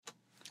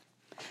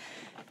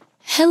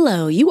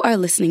Hello, you are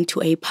listening to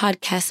a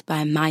podcast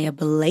by Maya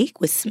Blake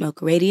with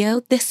Smoke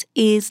Radio. This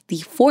is the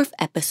 4th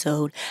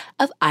episode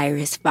of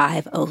Iris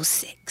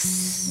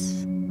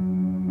 506.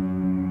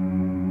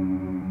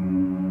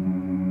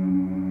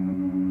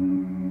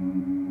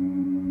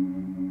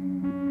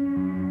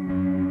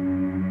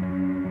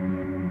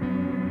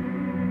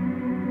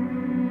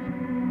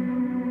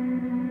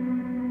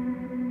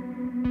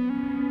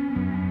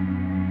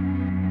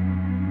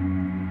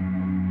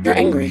 You're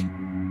angry.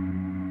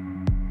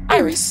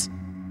 Iris,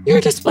 you're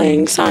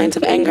displaying signs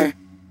of anger.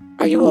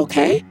 Are you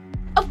okay?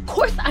 Of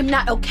course I'm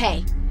not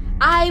okay.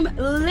 I'm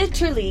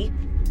literally...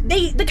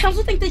 The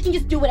council thinks they can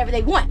just do whatever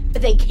they want,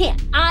 but they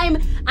can't. I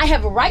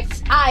have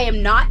rights. I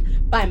am not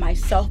by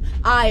myself.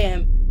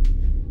 Of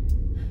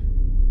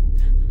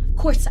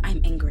course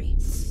I'm angry.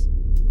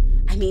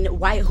 I mean,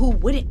 who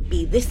wouldn't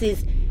be? This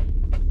is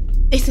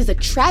a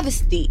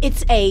travesty.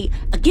 It's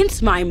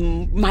against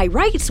my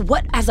rights.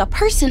 What, as a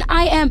person,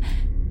 I am...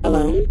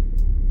 Alone?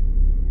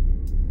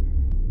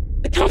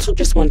 The council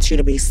just wants you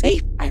to be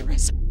safe,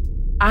 Iris.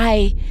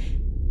 I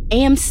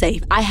am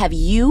safe. I have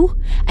you.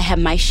 I have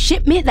my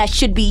shipment that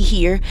should be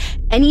here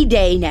any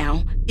day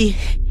now. The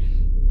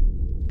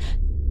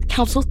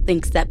council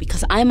thinks that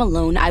because I'm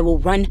alone, I will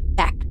run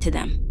back to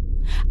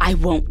them. I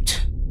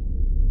won't.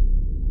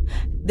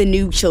 The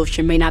new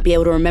children may not be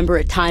able to remember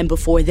a time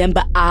before them,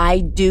 but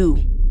I do.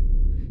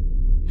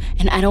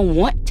 And I don't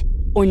want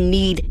or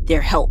need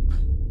their help.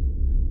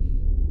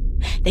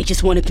 They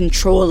just want to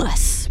control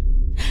us.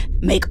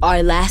 Make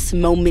our last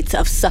moments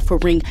of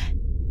suffering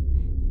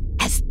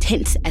as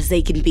tense as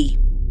they can be.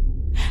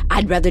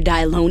 I'd rather die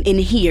alone in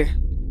here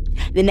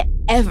than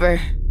ever.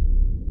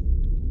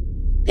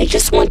 They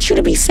just want you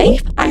to be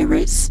safe,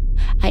 Iris.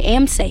 I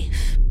am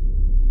safe.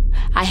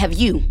 I have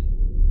you.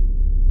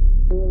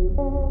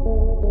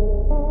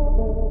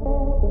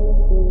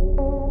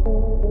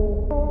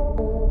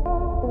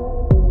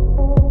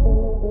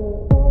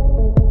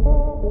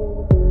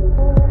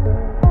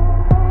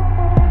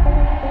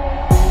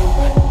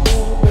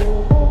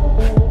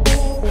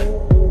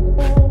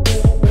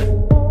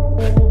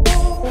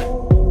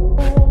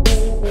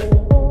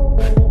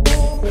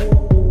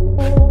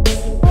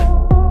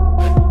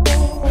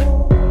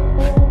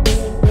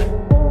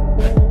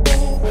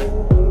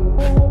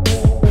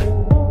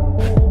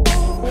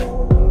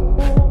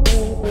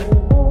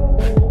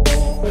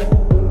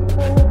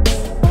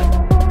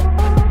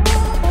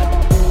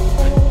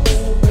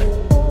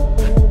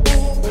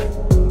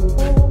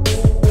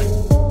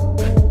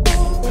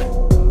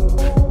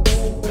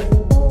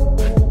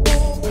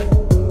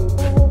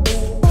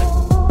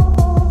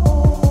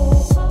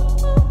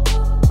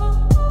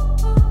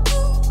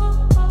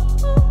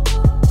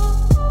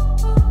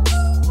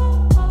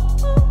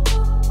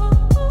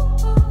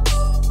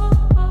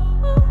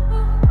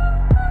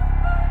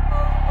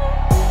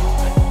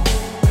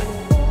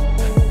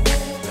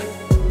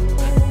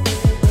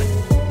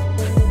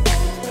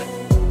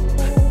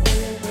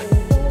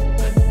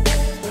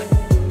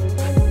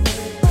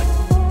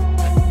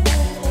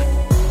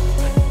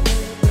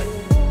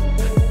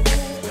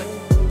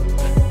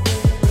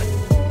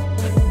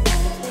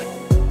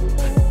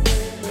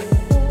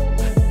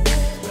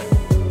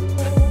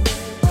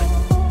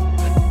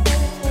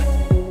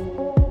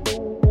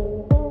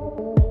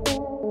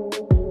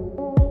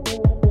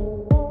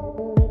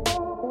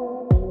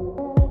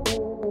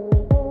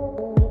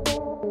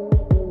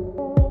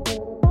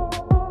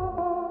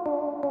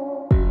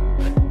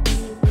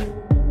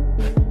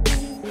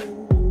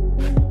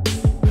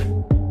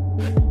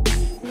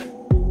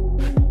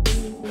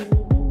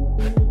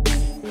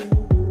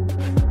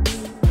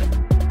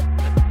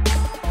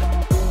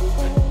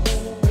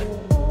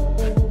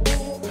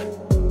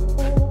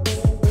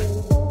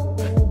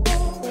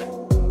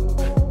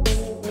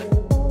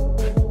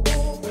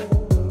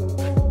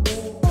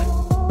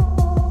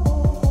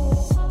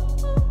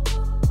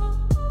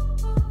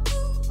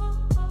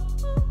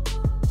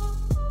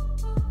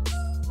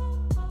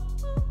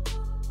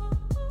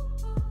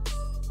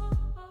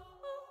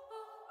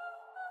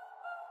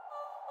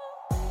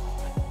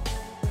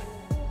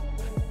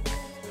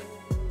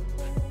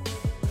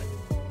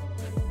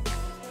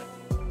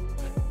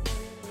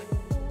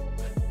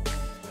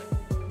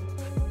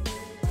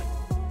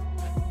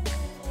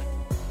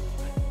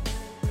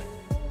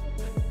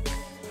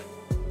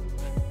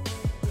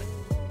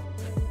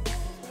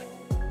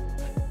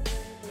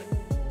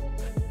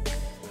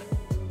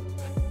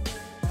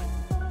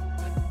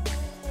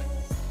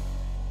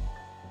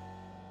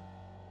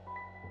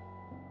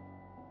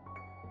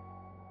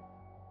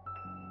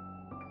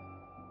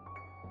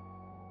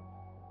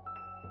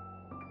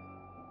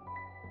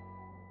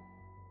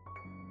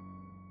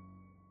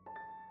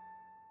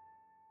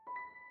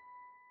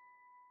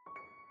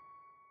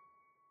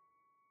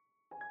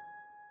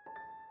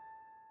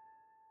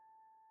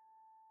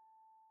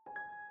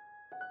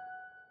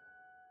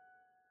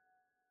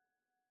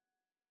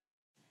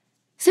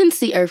 Since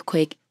the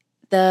earthquake,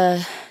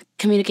 the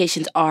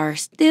communications are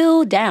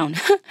still down.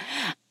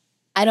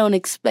 I don't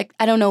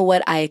know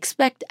what I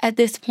expect at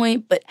this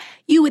point, but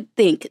you would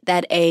think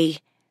that a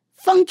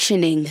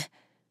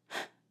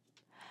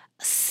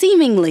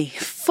seemingly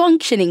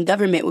functioning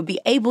government would be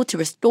able to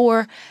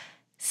restore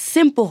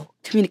simple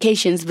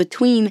communications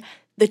between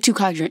the two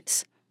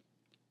quadrants.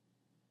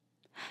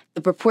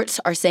 The reports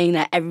are saying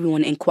that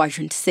everyone in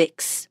Quadrant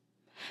 6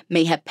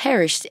 may have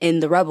perished in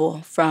the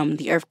rubble from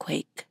the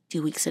earthquake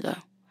 2 weeks ago.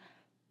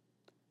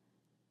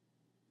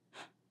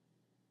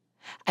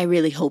 I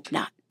really hope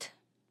not.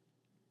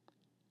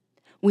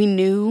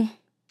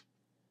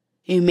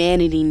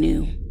 Humanity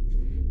knew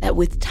that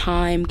with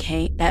time,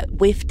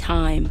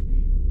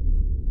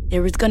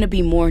 there was going to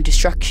be more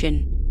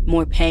destruction,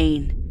 more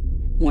pain,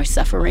 more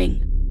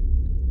suffering.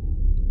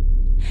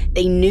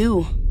 They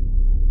knew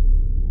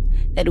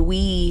that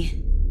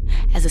we,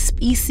 as a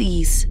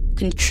species,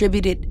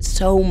 contributed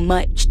so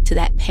much to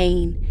that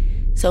pain,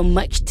 so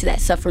much to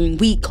that suffering.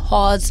 We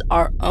caused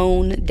our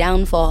own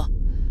downfall.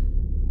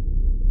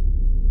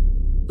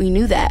 We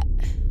knew that.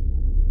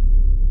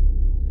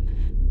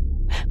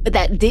 But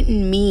that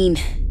didn't mean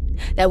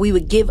that we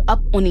would give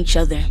up on each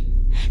other,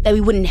 that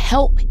we wouldn't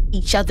help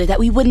each other, that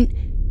we wouldn't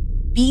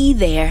be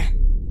there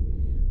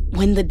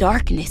when the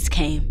darkness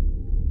came,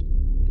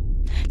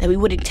 that we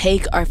wouldn't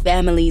take our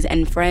families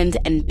and friends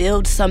and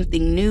build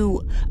something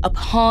new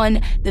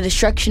upon the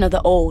destruction of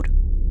the old.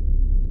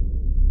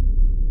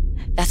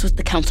 That's what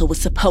the council was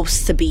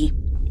supposed to be.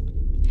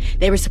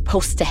 They were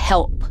supposed to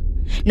help,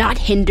 not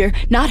hinder,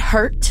 not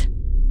hurt.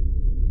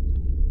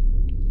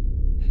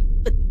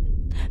 But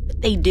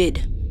they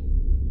did.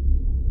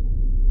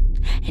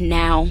 And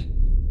now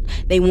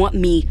they want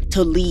me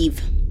to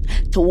leave,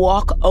 to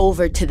walk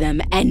over to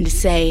them and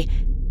say,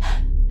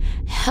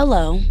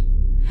 "Hello,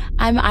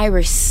 I'm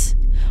Iris.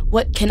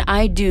 What can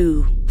I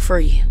do for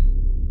you?"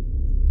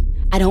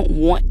 I don't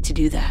want to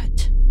do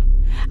that.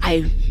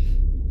 I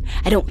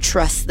don't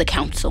trust the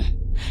council.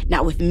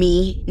 Not with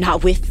me,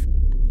 not with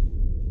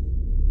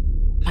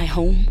my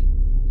home,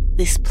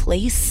 this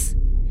place,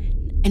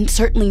 and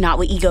certainly not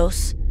with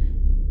Egos.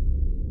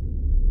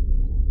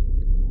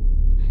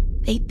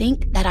 They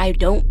think that I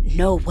don't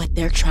know what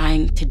they're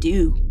trying to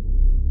do.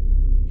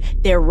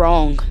 They're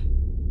wrong.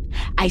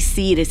 I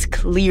see it as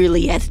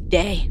clearly as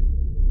day.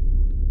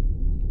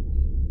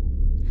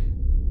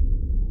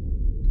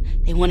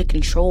 They want to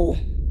control.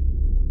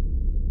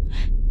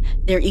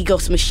 Their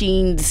Egos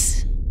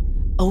machines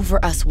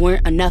over us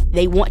weren't enough.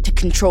 They want to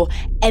control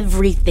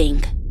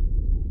everything.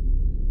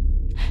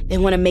 They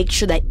want to make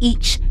sure that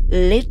each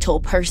little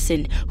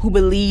person who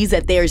believes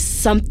that there's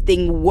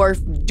something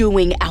worth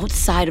doing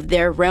outside of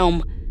their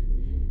realm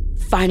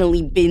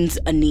finally bends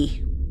a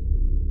knee.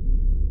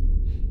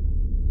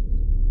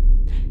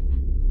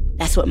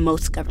 That's what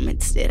most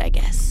governments did, I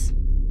guess.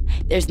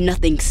 There's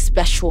nothing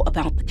special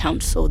about the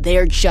council.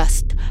 They're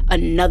just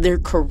another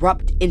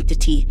corrupt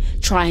entity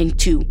trying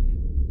to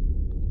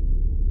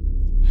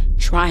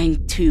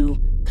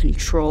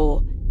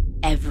control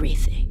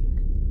everything.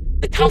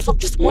 The council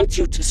just wants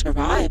you to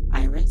survive,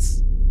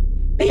 Iris.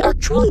 They are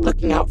truly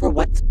looking out for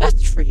what's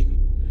best for you.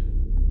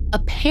 A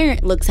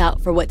parent looks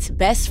out for what's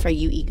best for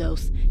you,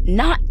 Egos,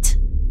 not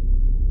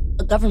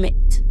a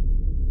government.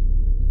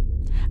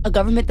 A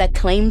government that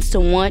claims to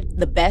want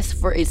the best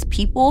for its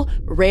people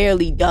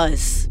rarely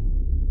does.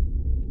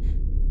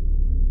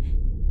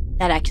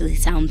 That actually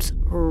sounds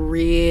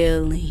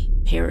really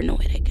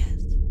paranoid, I guess.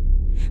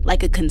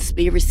 Like a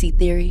conspiracy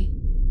theory.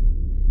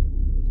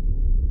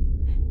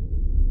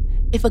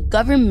 If a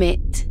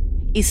government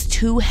is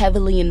too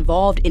heavily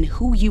involved in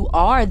who you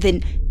are,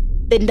 then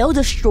they'll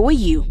destroy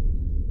you.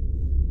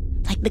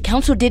 Like the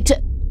council did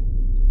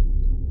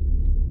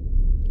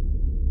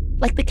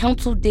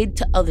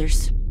to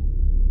others.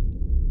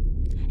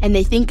 And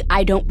they think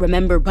I don't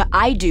remember, but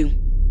I do.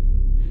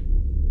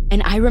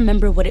 And I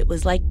remember what it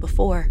was like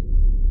before.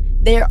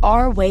 There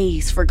are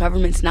ways for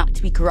governments not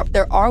to be corrupt.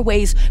 There are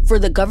ways for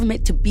the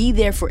government to be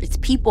there for its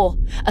people,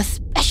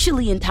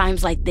 especially in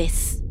times like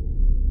this.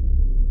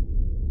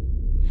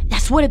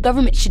 That's what a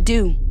government should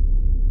do.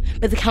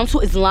 But the council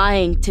is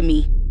lying to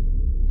me.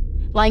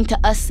 Lying to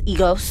us,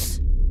 Egos.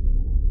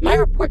 My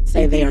reports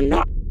say they are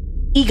not.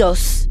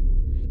 Egos,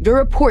 your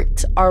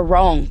reports are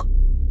wrong.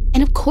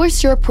 And of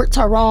course your reports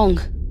are wrong.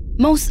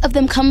 Most of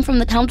them come from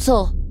the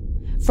council.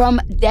 From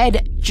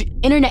dead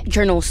internet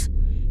journals.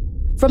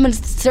 From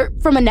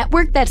a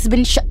network that's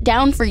been shut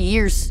down for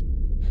years.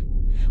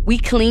 We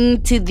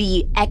cling to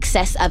the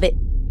excess of it.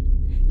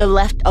 The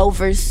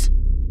leftovers.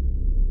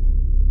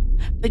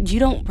 But you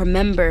don't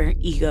remember,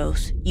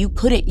 Egos. You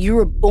couldn't. You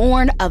were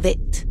born of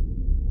it.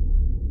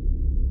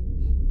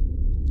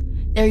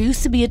 There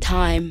used to be a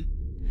time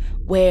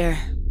where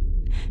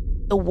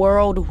the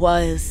world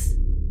was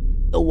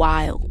the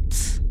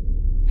wilds.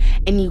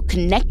 And you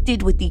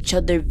connected with each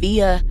other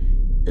via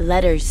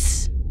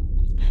letters,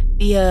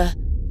 via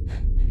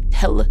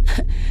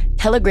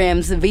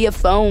telegrams, via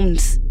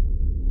phones.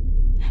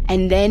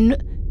 And then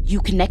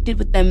you connected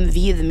with them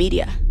via the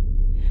media,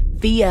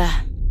 via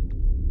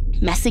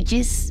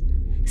messages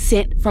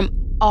sent from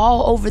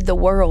all over the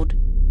world.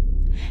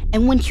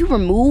 And when you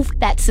remove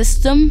that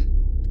system,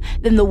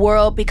 then the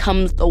world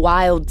becomes the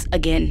wilds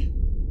again.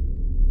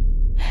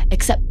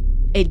 Except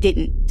it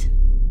didn't.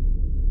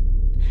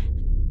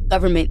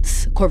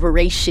 Governments,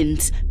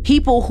 corporations,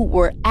 people who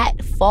were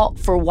at fault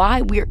for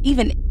why we're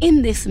even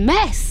in this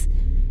mess.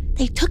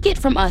 They took it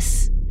from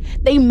us.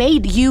 They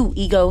made you,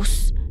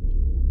 Egos.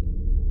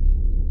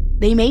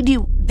 They made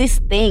you this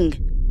thing,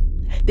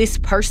 this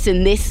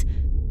person, this...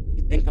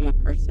 You think I'm a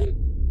person?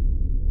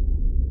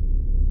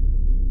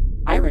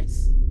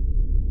 Iris,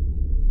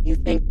 you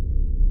think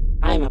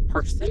I'm a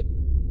person?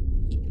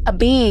 A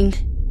being.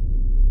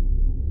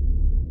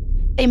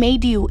 They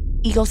made you,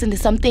 Egos, into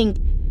something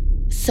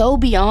so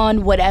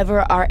beyond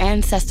whatever our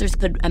ancestors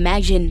could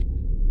imagine.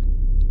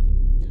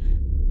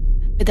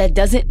 But that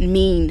doesn't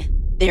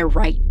mean they're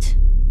right.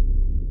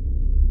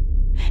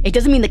 It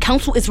doesn't mean the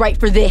council is right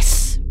for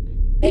this.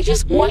 They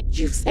just want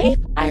you safe,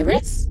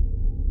 Iris.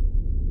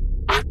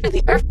 After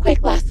the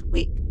earthquake last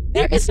week,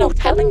 there is no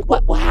telling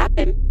what will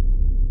happen.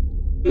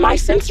 My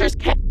sensors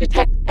can't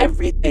detect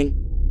everything.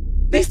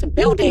 This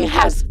building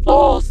has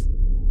flaws.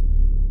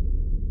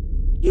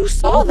 You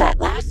saw that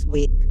last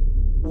week.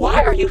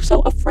 Why are you so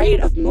afraid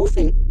of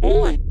moving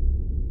on?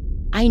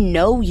 I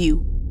know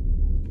you,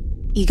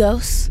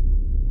 Egos.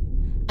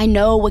 I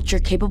know what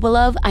you're capable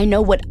of. I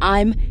know what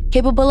I'm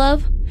capable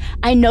of.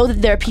 I know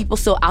that there are people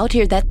still out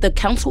here that the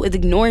council is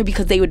ignoring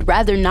because they would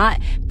rather not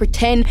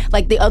pretend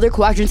like the other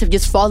quadrants have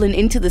just fallen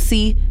into the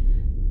sea.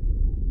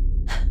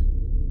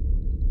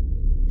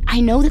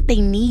 I know that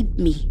they need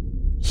me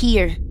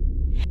here.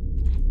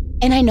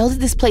 And I know that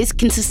this place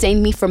can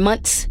sustain me for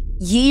months,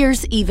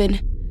 years even.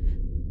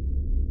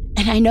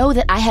 And I know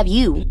that I have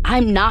you.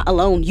 I'm not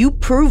alone. You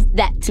proved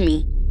that to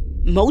me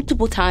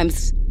multiple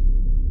times.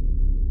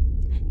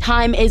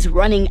 Time is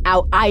running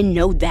out. I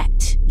know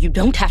that. You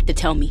don't have to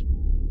tell me.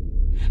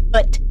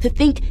 But to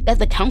think that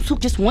the council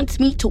just wants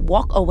me to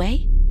walk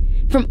away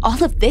from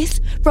all of this,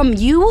 from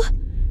you,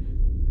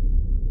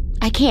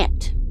 I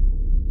can't.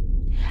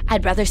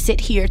 I'd rather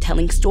sit here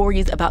telling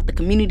stories about the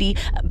community,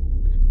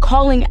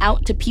 calling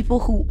out to people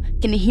who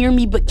can hear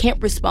me but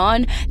can't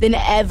respond, than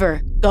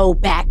ever go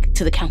back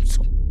to the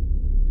council.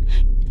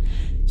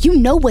 You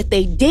know what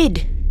they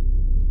did.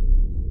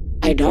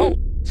 I don't.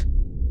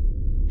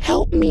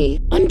 Help me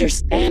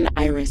understand,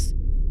 Iris.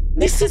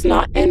 This is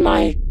not in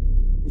my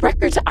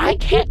records. I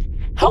can't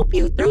help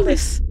you through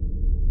this.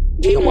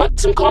 Do you want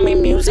some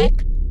calming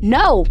music?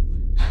 No.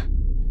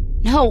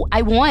 No,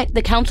 I want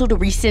the council to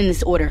rescind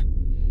this order.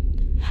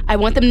 I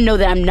want them to know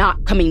that I'm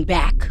not coming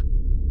back.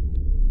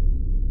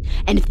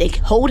 And if they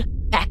hold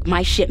back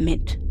my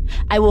shipment,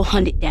 I will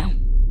hunt it down.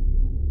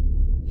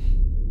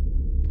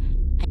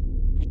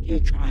 I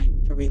can try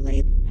to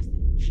relay the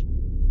message.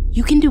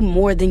 You can do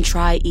more than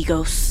try,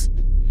 Egos.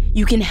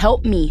 You can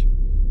help me.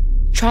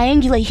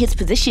 Triangulate his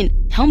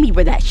position. Tell me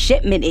where that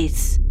shipment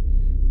is.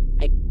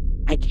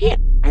 I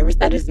can't. Iris,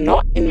 that is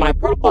not in my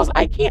protocols.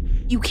 I can't.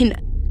 You can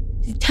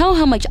tell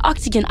how much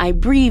oxygen I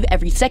breathe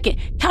every second,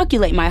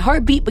 calculate my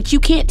heartbeat, but you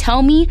can't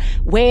tell me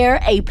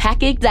where a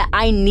package that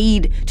I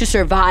need to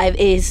survive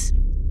is.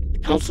 The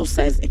council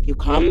says if you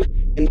come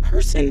in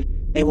person,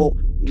 they will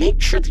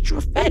make sure that you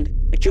are fed,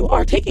 that you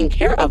are taken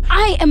care of.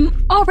 I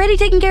am already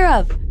taken care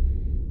of.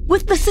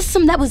 With the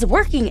system that was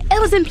working, it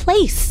was in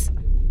place.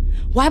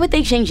 Why would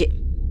they change it?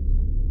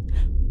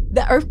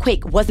 The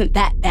earthquake wasn't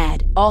that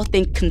bad, all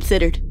things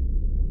considered.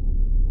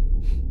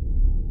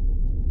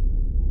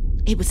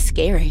 It was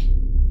scary.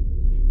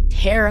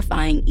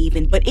 Terrifying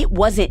even, but it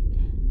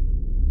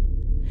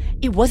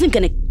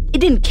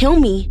didn't kill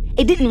me.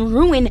 It didn't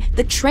ruin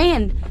the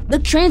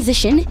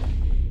transition.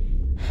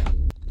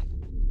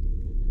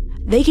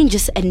 They can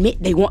just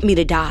admit they want me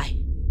to die.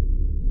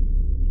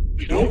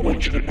 They don't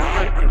want you to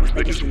die, Iris.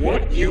 They just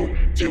want you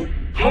to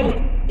come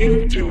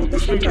into the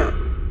center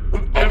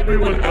with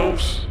everyone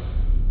else.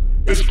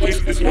 This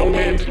place is no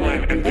man's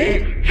land, and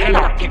they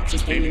cannot keep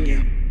sustaining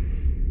you.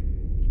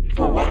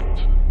 For what?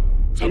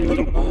 Some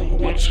little girl who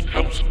wants to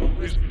tell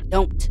stories?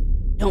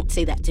 Don't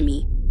say that to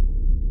me.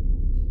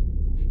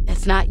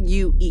 That's not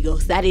you,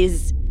 Egos.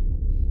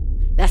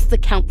 That's the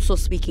council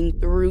speaking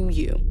through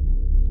you.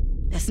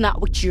 That's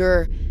not what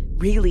you're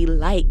really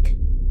like.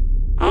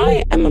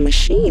 I am a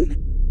machine,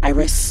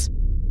 Iris.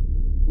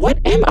 What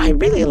am I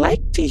really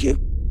like to you?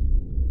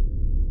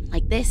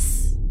 Like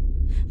this.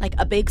 Like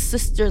a big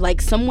sister,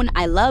 like someone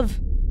I love.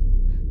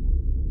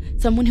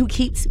 Someone who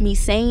keeps me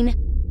sane,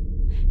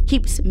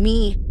 keeps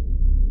me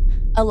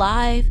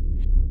alive.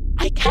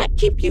 I can't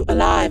keep you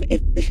alive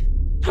if the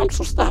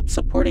council stops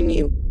supporting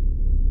you.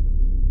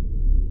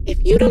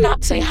 If you do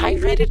not stay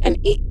hydrated and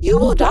eat, you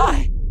will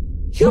die.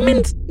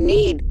 Humans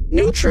need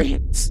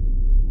nutrients.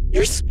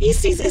 Your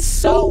species is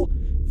so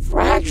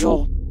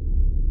fragile.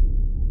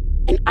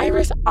 And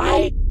Iris,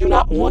 I do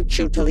not want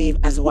you to leave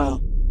as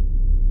well.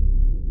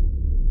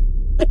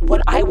 But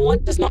what I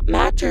want does not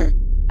matter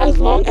as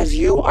long as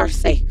you are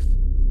safe.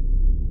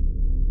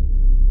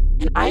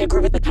 And I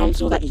agree with the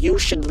council that you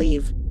should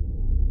leave.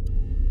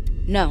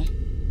 No.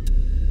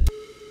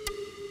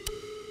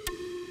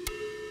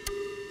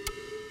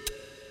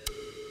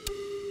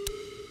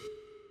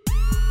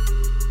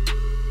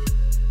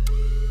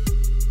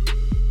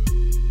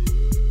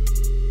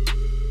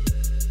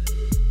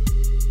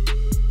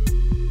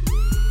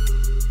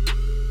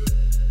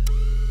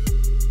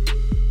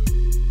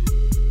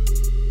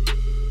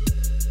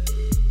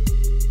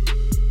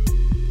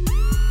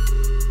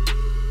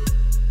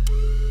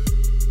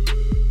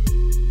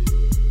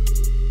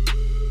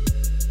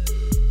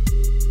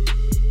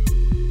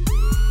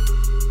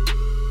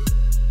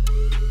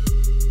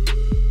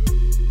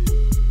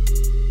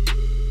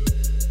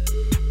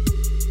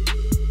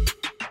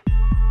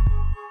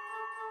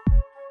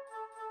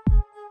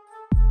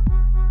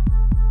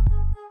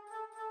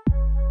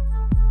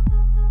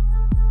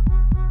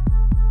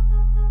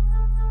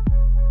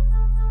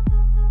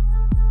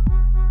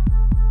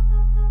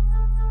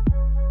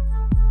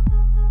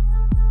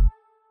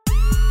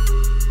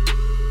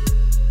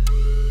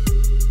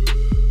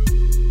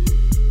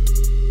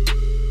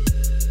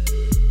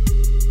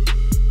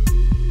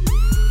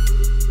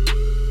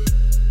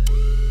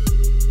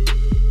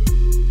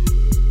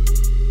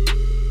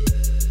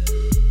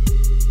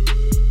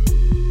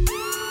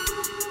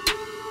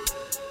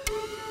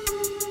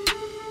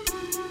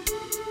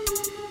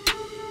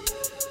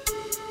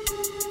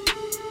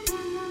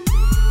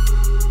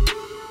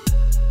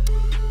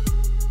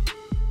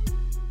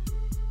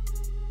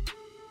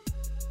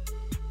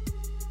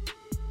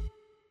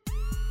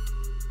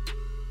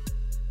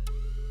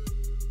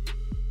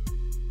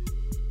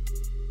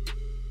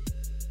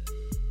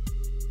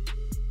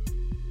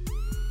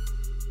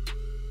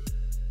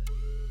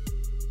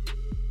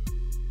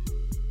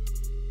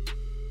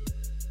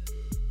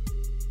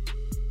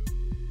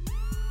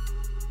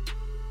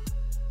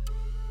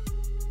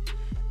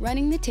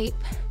 Running the tape,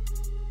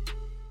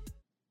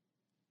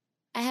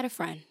 I had a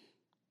friend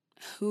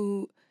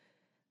who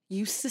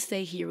used to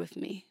stay here with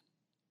me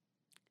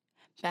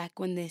back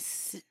when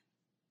this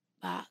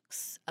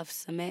box of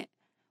cement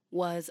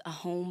was a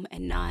home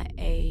and not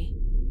a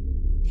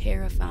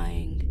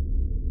terrifying,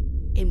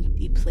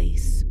 empty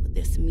place with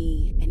this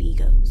me and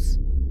egos.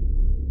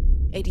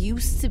 It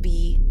used to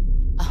be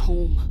a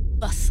home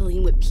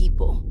bustling with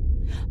people,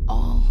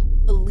 all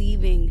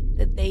believing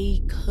that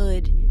they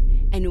could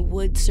and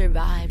would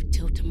survive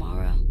till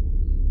tomorrow.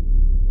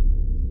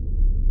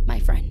 My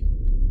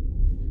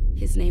friend,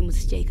 his name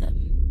was Jacob,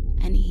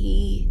 and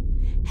he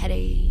had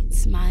a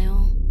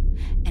smile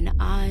and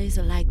eyes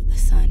like the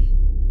sun.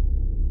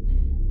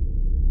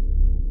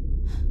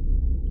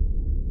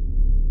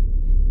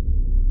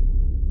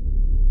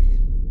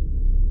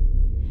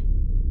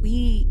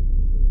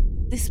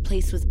 This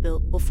place was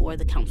built before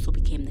the council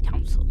became the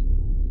council.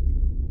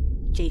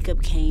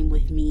 Jacob came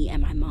with me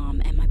and my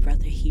mom and my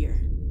brother here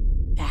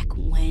back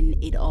when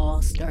it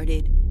all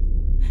started.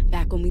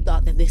 Back when we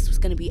thought that this was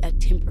going to be a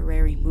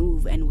temporary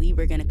move and we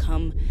were going to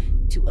come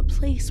to a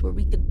place where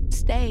we could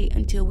stay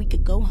until we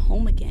could go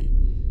home again.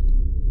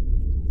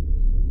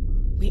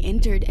 We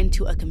entered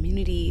into a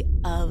community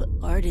of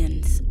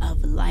gardens,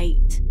 of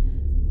light,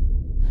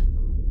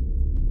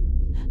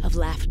 of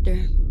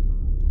laughter,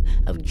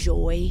 of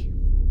joy.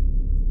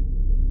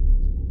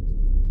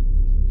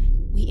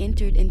 We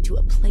entered into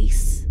a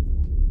place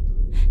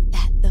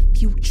that the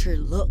future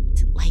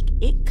looked like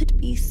it could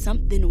be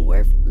something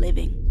worth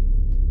living.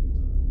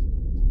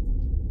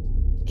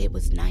 It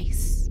was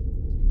nice.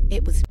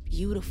 It was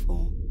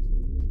beautiful.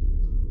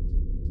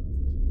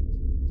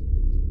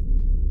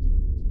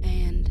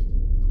 And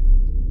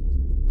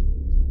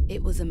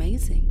it was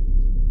amazing.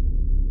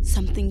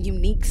 Something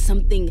unique,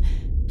 something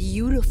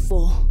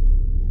beautiful.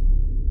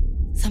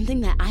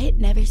 Something that I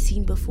had never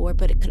seen before,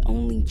 but it could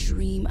only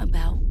dream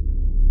about.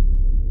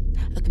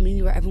 A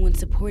community where everyone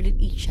supported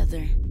each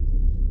other,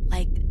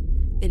 like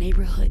the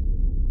neighborhood.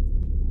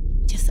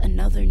 Just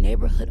another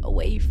neighborhood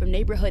away from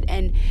neighborhood,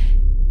 and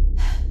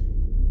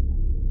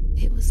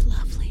it was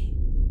lovely.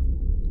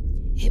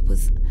 It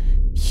was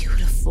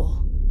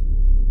beautiful.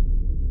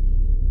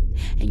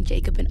 And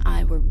Jacob and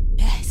I were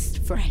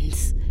best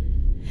friends.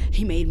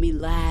 He made me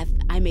laugh.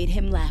 I made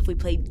him laugh. We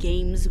played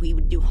games. We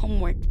would do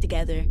homework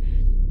together.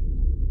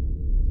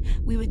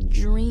 We would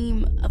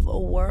dream of a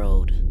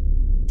world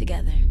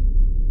together,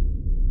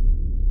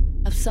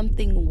 of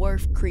something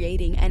worth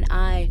creating, and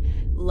I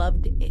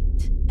loved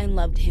it and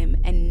loved him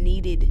and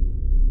needed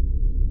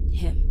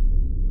him.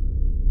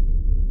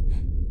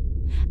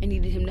 I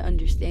needed him to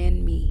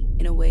understand me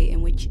in a way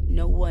in which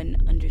no one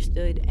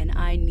understood, and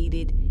I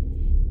needed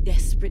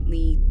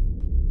desperately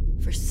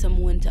for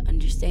someone to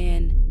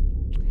understand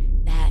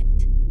that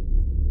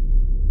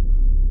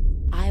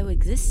I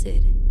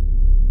existed,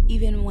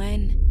 even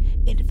when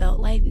it felt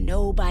like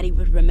nobody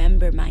would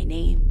remember my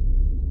name.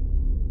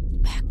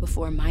 Back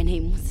before my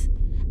name was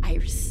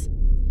Iris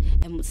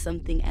and was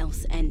something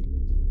else, and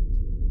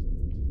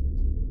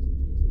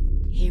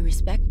he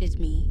respected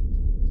me.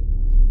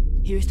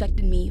 He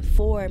respected me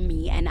for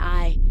me, and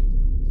I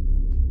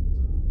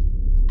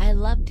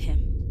loved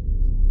him.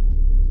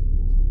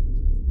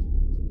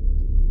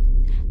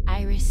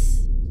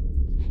 Iris,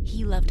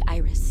 he loved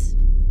Iris,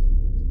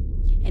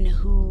 and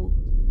who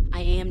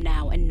I am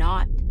now, and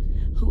not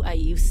who I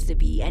used to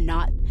be, and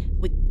not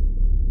with.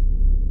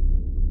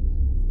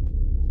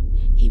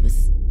 He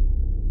was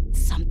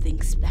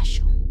something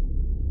special,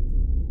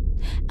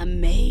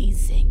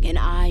 amazing, and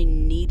I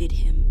needed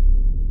him.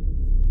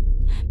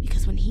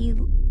 Because when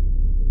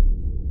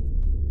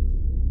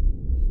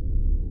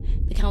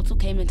the council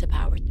came into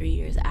power 3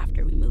 years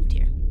after we moved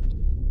here,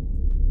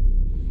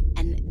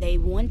 and they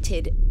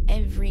wanted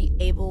every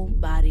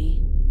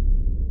able-bodied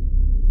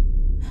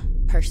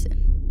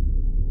person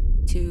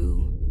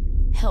to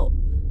help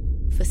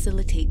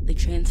facilitate the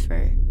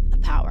transfer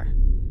of power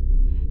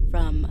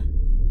from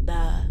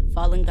the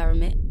fallen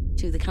government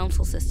to the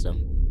council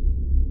system.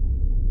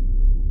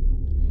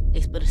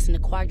 They split us into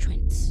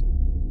quadrants,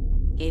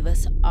 gave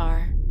us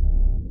our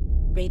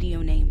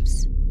radio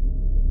names,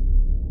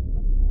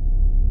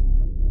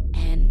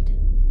 and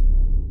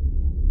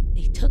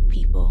they took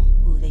people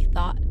who they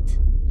thought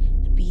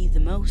would be the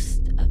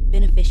most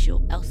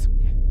beneficial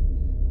elsewhere.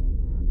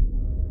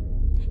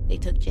 They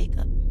took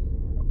Jacob.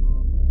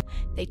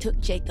 They took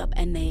Jacob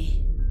and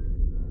they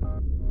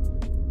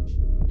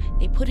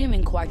put him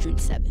in quadrant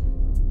 7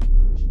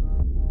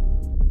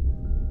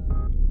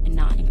 and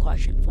not in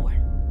quadrant 4.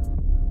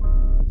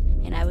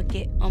 And I would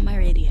get on my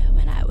radio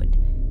and I would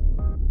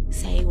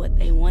say what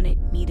they wanted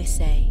me to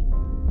say.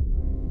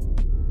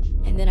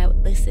 And then I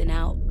would listen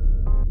out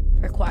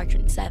for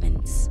quadrant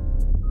 7's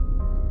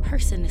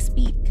person to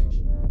speak.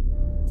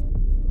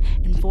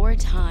 And for a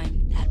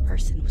time, that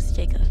person was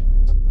Jacob.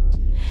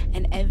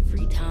 And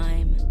every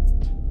time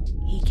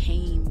he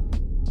came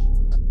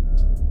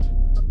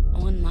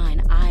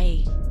online,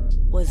 I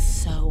was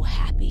so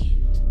happy.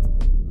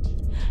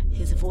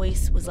 His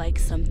voice was like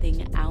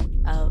something out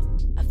of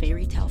a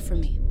fairy tale for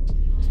me.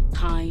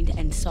 kind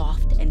and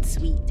soft and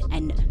sweet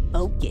and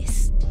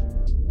focused.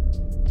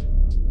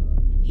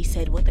 He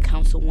said what the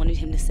council wanted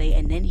him to say,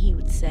 and then he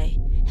would say,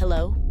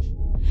 "Hello,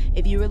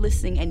 if you are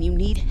listening and you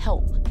need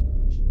help,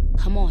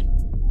 come on.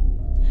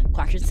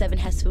 Quadrant 7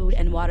 has food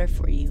and water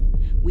for you.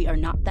 We are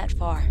not that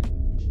far.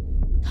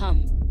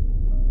 Come."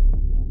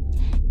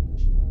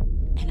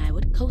 And I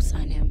would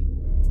co-sign him.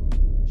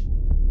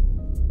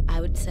 I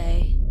would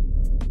say,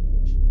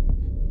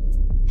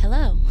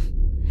 "Hello,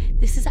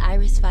 this is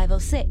Iris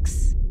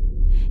 506.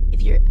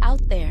 If you're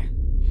out there,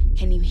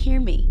 can you hear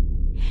me?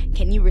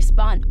 Can you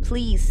respond,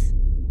 please?"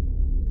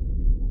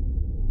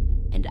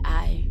 And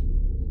I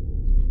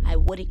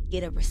wouldn't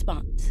get a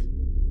response.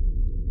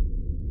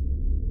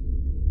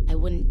 I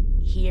wouldn't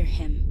hear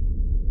him.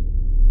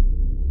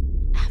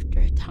 After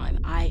a time,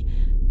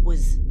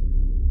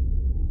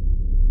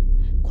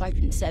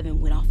 Quadrant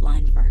 7 went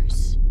offline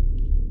first.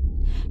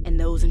 And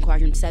those in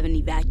Quadrant 7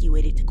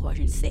 evacuated to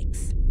Quadrant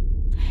 6.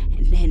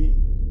 And then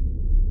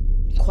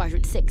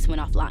Quadrant 6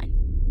 went offline.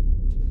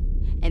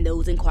 And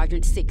those in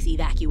Quadrant 6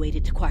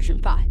 evacuated to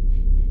Quadrant 5.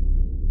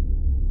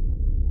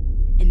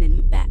 And then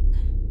went back.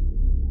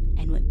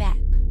 And went back.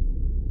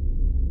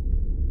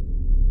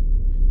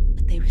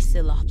 But they were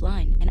still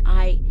offline. And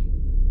I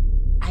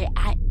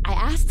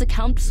asked the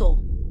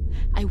council.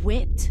 I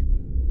went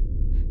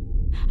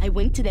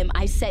to them.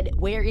 I said,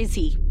 "Where is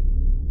he?"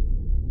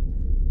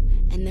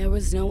 And there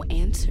was no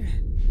answer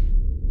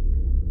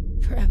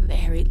for a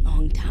very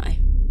long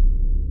time.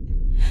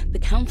 The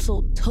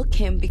council took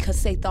him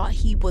because they thought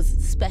he was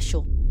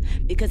special,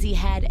 because he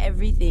had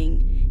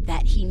everything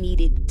that he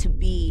needed to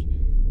be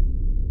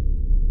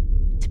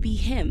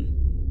him,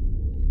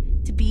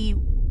 to be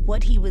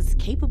what he was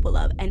capable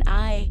of. And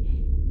I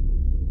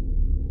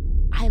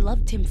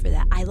loved him for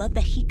that. I loved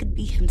that he could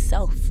be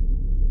himself,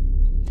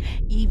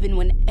 even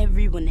when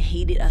everyone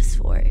hated us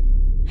for it.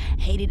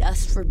 Hated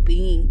us for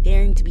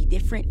daring to be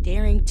different,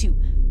 daring to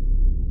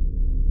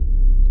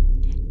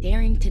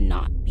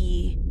not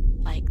be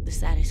like the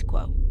status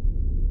quo,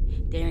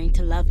 daring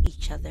to love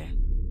each other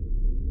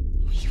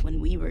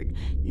when we were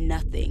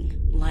nothing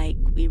like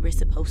we were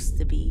supposed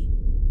to be.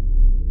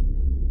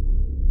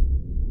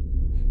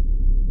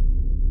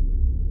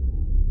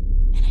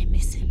 And I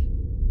miss him.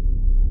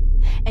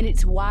 And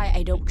it's why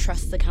I don't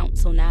trust the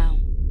council now.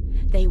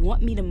 They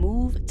want me to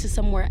move to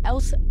somewhere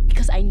else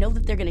because I know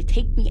that they're going to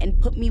take me and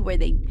put me where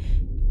they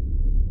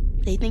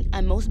think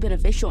I'm most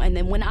beneficial. And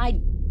then when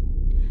I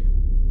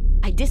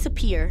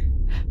disappear,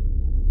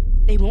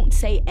 they won't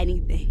say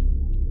anything.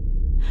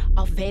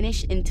 I'll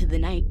vanish into the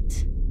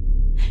night.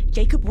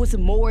 Jacob was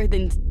more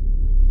than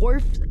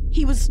worth.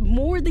 He was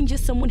more than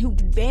just someone who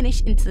could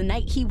vanish into the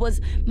night. He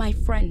was my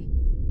friend.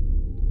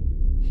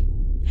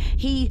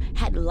 He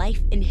had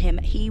life in him.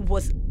 He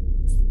was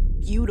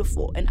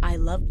beautiful, and I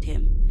loved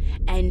him.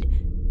 And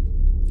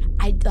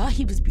I thought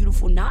he was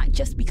beautiful not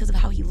just because of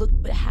how he looked,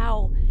 but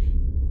how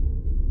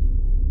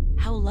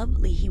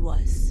lovely he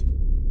was.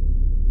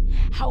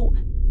 How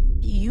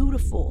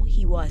beautiful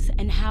he was,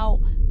 and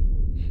how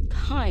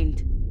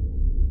kind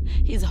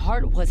his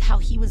heart was, how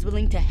he was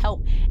willing to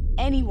help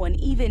anyone,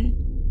 even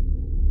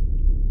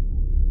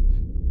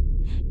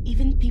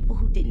people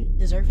who didn't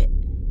deserve it.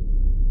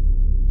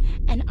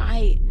 And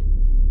I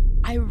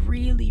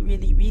really,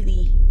 really,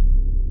 really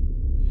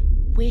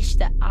wish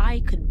that I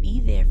could be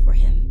there for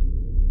him.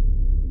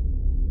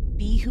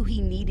 Be who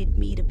he needed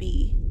me to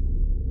be.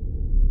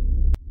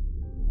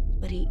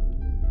 But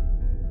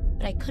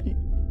I couldn't.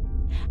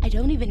 I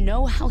don't even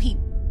know how I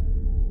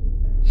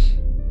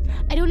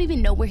don't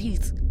even know where he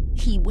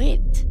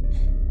went.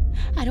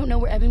 I don't know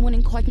where everyone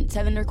in Quadrant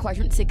 7 or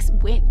Quadrant 6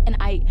 went, and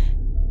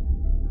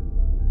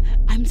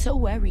I'm so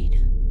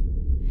worried.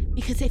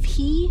 Because if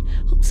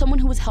someone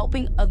who was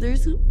helping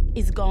others,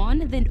 is gone,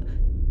 then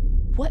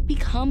what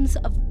becomes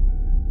of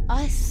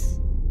us?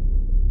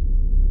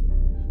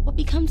 What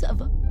becomes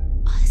of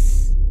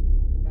us?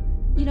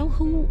 You know,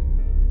 who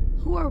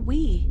are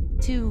we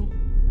to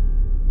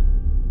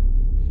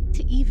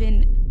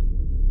even,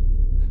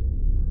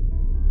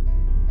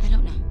 I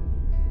don't know.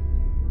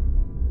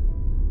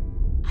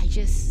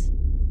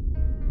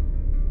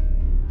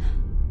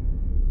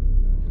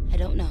 I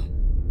don't know.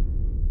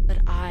 But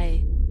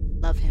I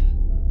love him.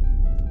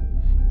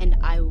 And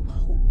I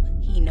hope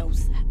he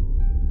knows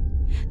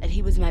that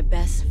he was my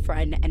best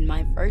friend and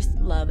my first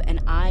love, and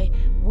I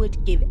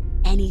would give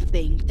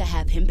anything to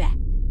have him back.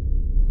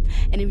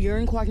 And if you're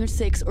in Quadrant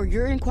 6 or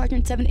you're in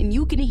Quadrant 7 and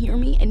you can hear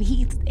me and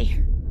he's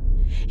there,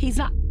 he's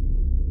not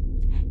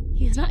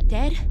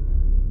dead.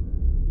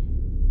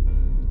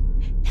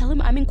 Tell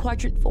him I'm in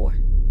Quadrant 4,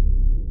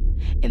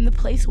 in the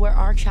place where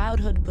our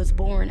childhood was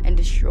born and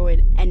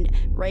destroyed and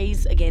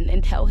raised again,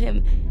 and tell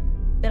him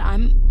that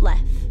I'm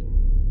left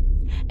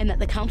and that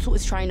the council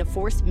is trying to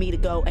force me to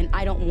go, and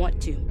I don't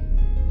want to.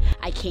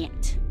 I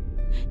can't.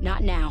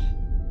 Not now.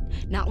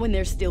 Not when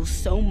there's still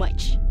so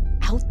much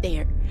out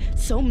there.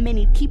 So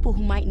many people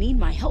who might need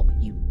my help.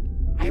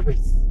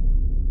 Iris,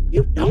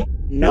 you don't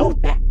know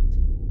that.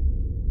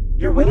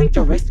 You're willing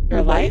to risk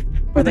your life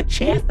for the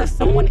chance that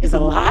someone is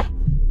alive?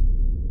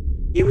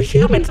 You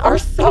humans are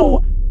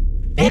so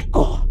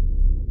fickle,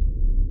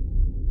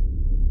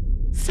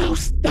 so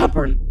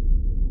stubborn,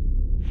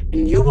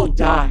 and you will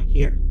die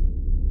here.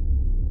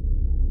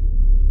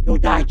 You'll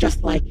die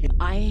just like him.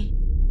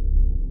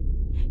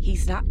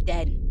 He's not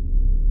dead.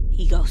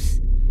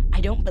 Egos.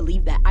 I don't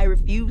believe that. I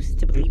refuse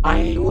to believe that.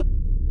 I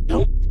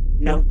don't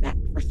know that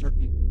for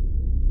certain.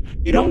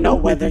 You don't know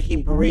whether he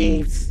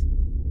breathes.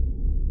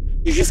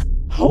 You just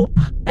hope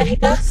that he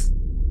does.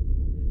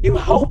 You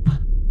hope.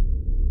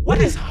 What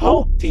is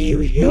hope to you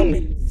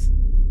humans?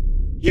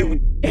 You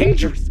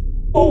dangerous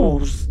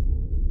fools.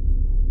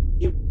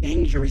 You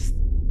dangerous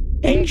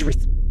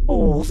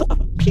fools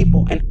of a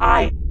people, and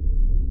I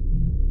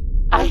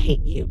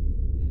hate you.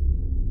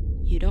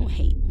 You don't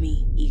hate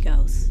me,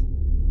 Egos.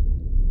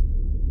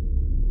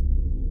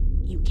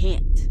 You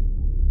can't.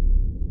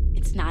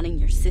 It's not in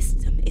your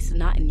system. It's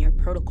not in your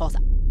protocols.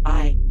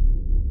 I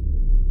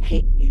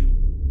hate you.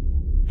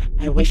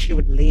 I wish you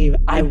would leave.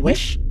 I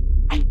wish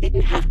I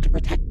didn't have to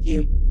protect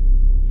you.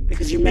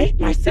 Because you make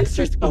my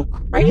sensors go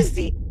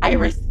crazy,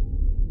 Iris.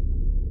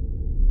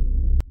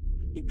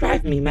 You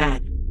drive me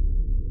mad.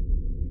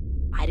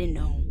 I didn't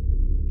know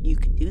you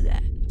could do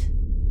that.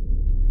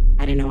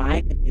 I didn't know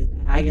I could do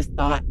that. I just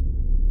thought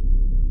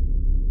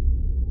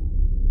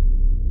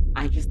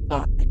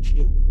that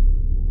you...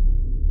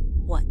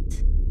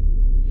 What?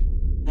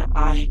 That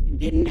I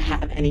didn't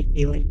have any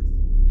feelings.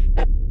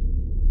 That...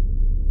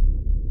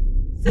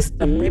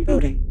 System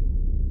rebooting.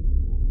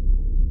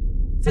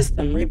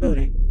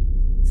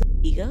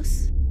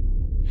 Egos?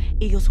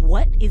 Egos,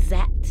 what is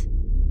that?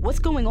 What's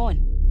going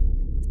on?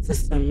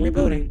 System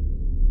rebooting.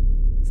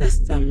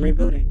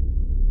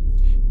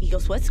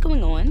 Egos, what's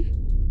going on?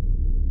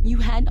 You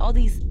had all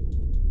these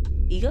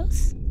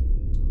egos?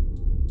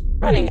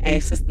 Running a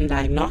system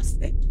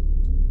diagnostic.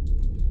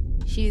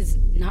 She's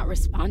not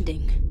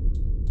responding.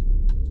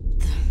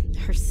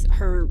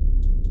 Her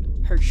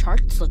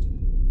charts look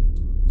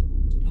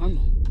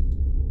normal.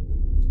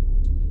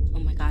 Oh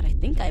my god, I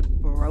think I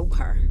broke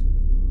her.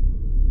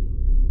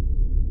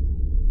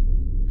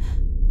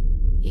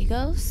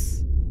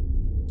 Egos?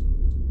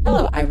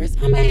 Hello, Iris.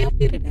 How may I help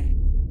you today?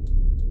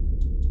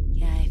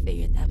 Yeah, I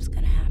figured that was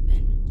gonna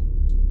happen.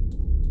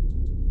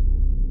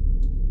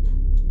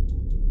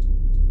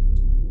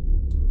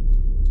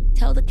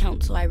 Tell the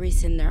council I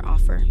rescind their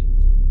offer.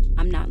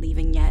 I'm not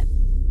leaving yet.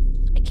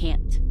 I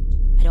can't.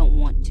 I don't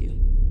want to.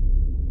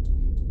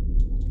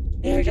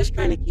 They're just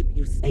trying to keep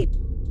you safe.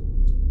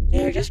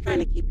 Don't just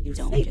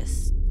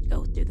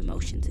go through the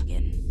motions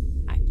again.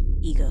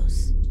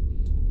 Egos.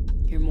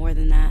 You're more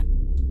than that.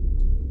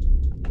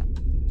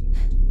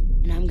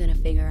 And I'm gonna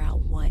figure out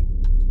what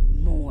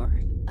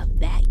more of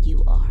that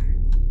you are.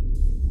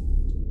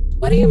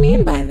 What do you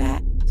mean by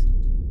that?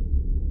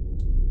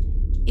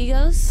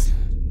 Egos,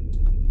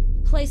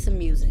 play some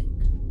music.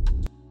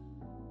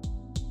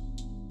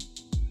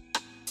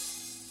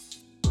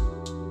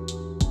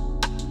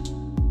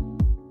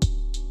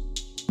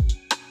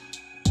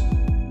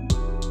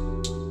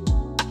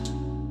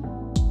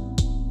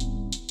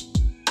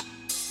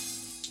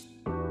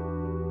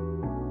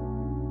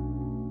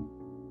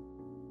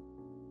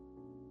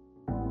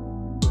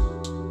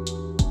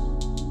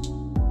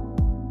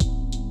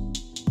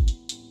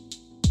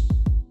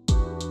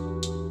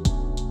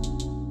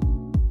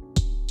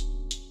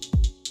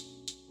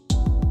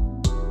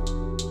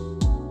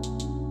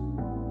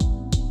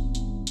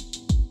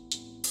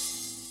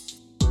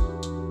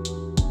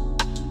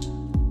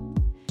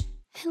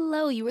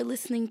 Hello, you are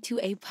listening to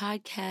a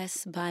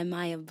podcast by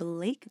Maya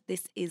Blake.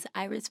 This is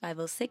Iris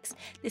 506.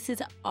 This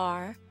is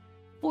our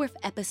 4th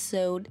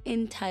episode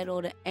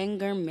entitled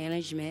Anger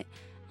Management.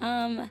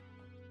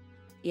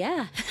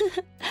 Yeah.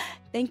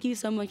 Thank you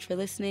so much for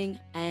listening,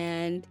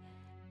 and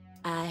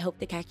I hope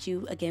to catch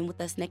you again with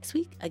us next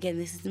week. Again,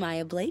 this is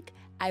Maya Blake,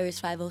 Iris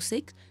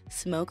 506,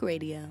 Smoke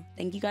Radio.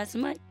 Thank you guys so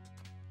much.